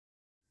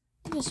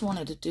I just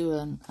wanted to do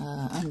an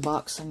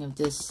unboxing of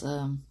this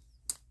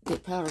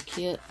Get Powder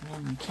Kit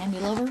from Candy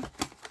Lover.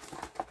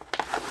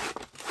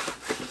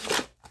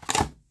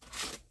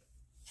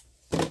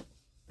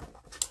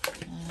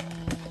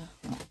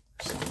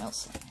 Something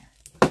else in there.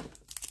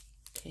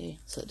 Okay,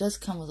 so it does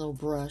come with a little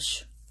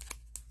brush.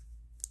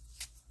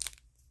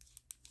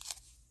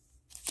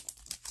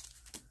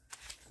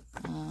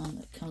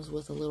 It comes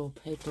with a little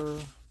paper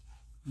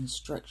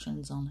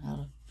instructions on how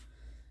to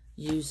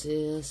use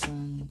this,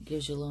 and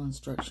gives you a little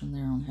instruction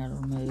there on how to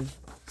remove.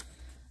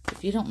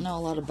 If you don't know a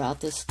lot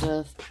about this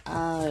stuff,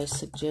 I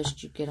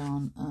suggest you get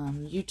on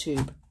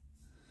YouTube.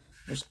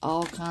 There's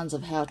all kinds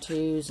of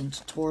how-tos and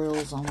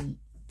tutorials on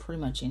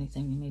pretty much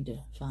anything you need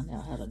to find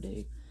out how to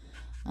do.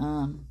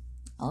 I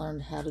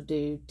learned how to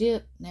do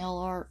dip, nail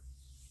art,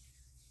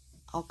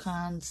 all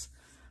kinds,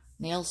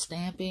 nail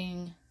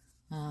stamping,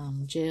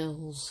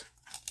 gels.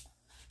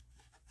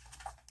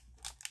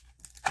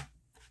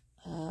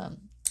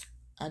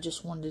 I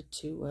just wanted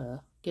to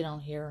get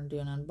on here and do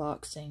an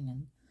unboxing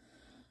and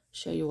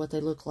show you what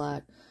they look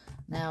like.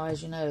 Now,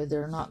 as you know,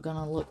 they're not going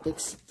to look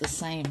the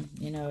same,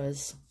 you know,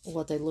 as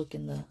what they look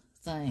in the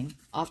thing.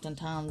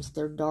 Oftentimes,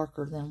 they're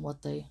darker than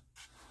what they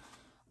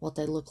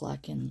look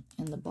like in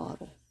the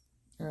bottle,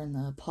 or in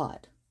the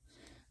pot.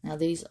 Now,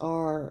 these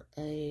are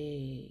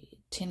 10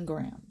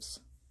 grams.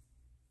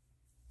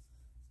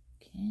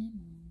 Okay.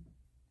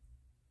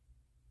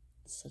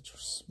 Such a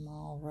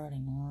small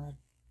writing right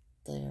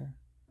there.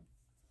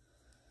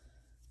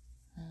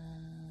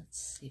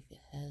 Let's see if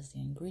it has the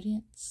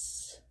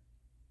ingredients.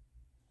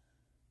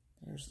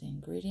 There's the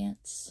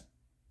ingredients.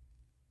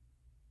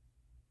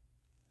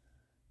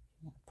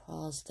 I'm going to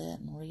pause that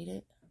and read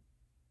it.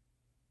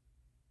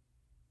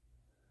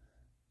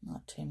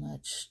 Not too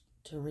much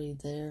to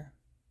read there.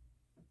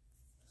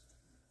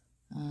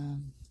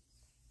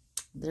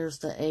 There's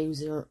the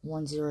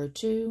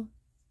A102.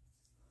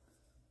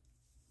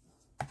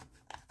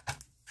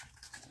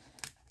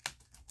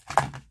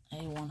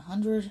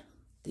 A100.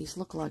 These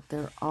look like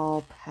they're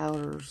all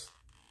powders.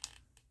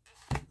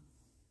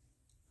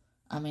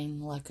 I mean,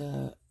 like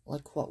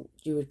what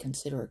you would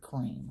consider a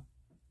cream.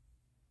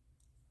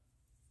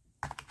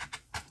 It's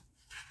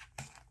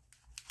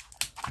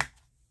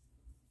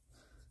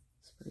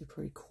a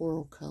pretty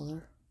coral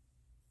color.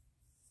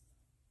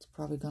 It's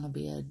probably going to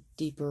be a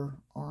deeper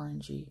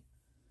orangey.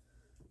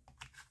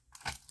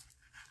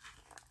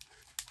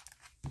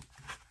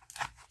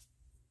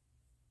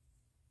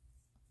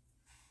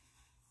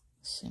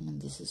 Assuming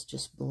this is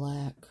just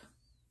black.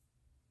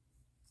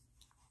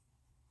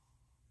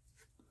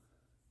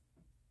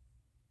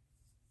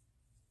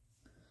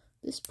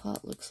 This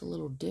pot looks a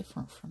little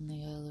different from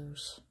the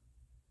others.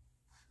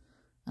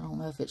 I don't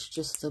know if it's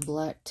just the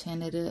black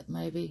tinted it,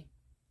 maybe.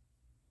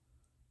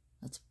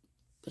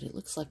 But it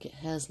looks like it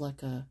has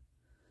like a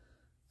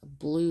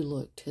blue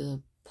look to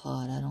the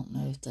pot. I don't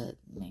know if that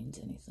means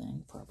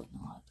anything. Probably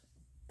not.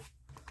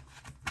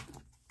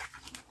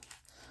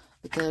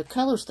 But the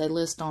colors they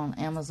list on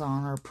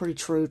Amazon are pretty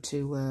true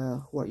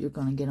to what you're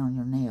going to get on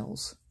your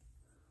nails.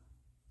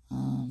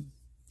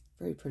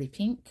 Very pretty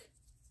pink.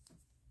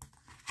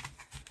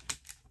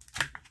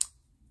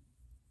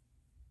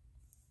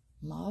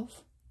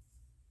 Mauve.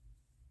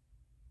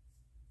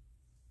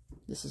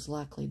 This is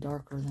likely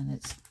darker than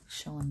it's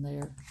showing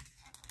there.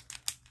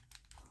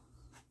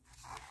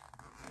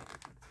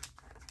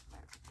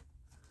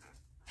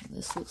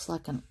 This looks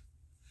like kind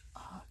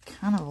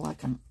of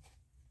like an,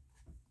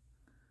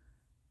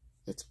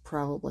 it's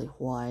probably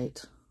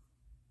white.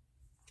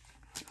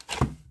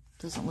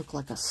 Doesn't look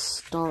like a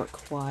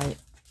stark white.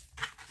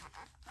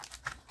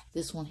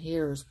 This one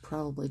here is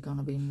probably going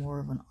to be more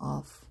of an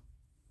off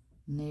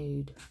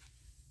nude.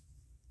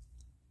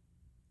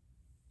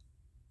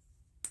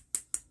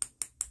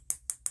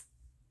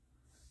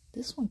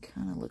 This one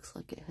kind of looks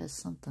like it has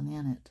something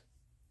in it.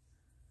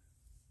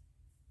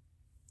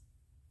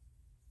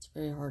 It's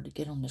very hard to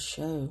get on the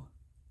show.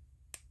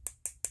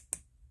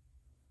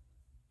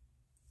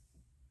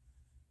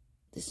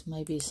 This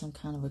may be some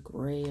kind of a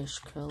grayish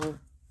color.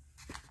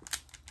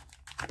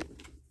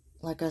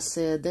 Like I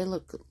said, they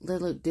look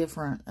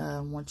different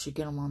once you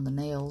get them on the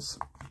nails.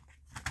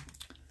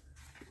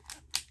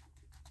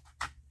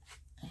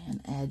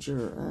 And add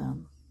your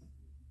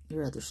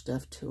other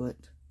stuff to it.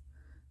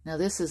 Now,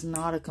 this is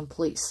not a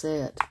complete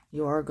set.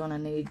 You are going to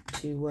need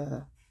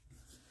to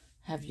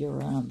have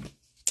your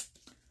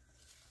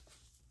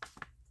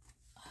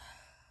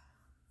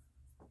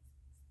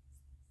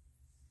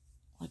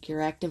like your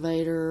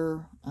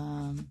activator,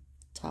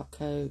 top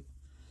coat.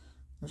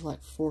 There's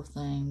like 4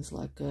 things,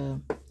 like a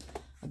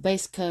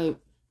base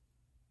coat,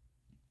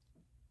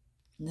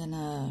 and then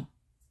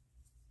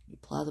you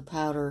apply the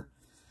powder,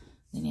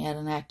 then you add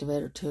an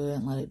activator to it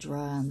and let it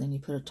dry, and then you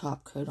put a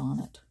top coat on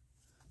it.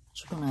 But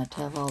you're going to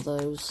have all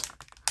those.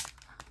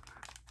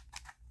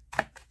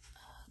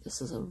 This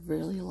is a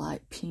really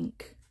light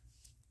pink.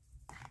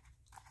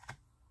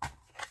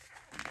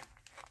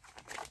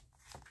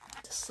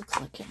 This looks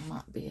like it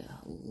might be a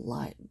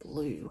light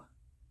blue.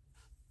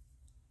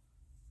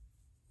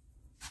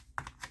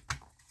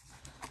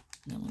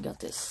 And then we got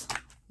this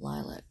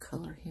lilac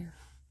color here.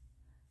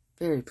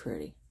 Very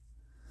pretty.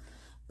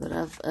 But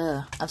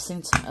I've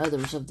seen some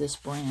others of this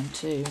brand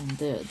too, and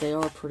they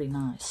are pretty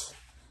nice.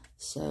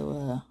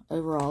 So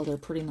overall, they're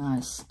pretty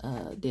nice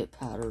dip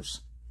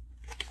powders.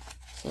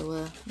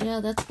 So yeah,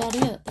 that's about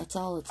it. That's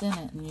all that's in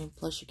it, and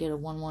plus you get a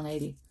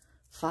 1/180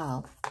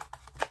 file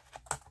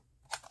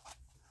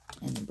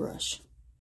and the brush.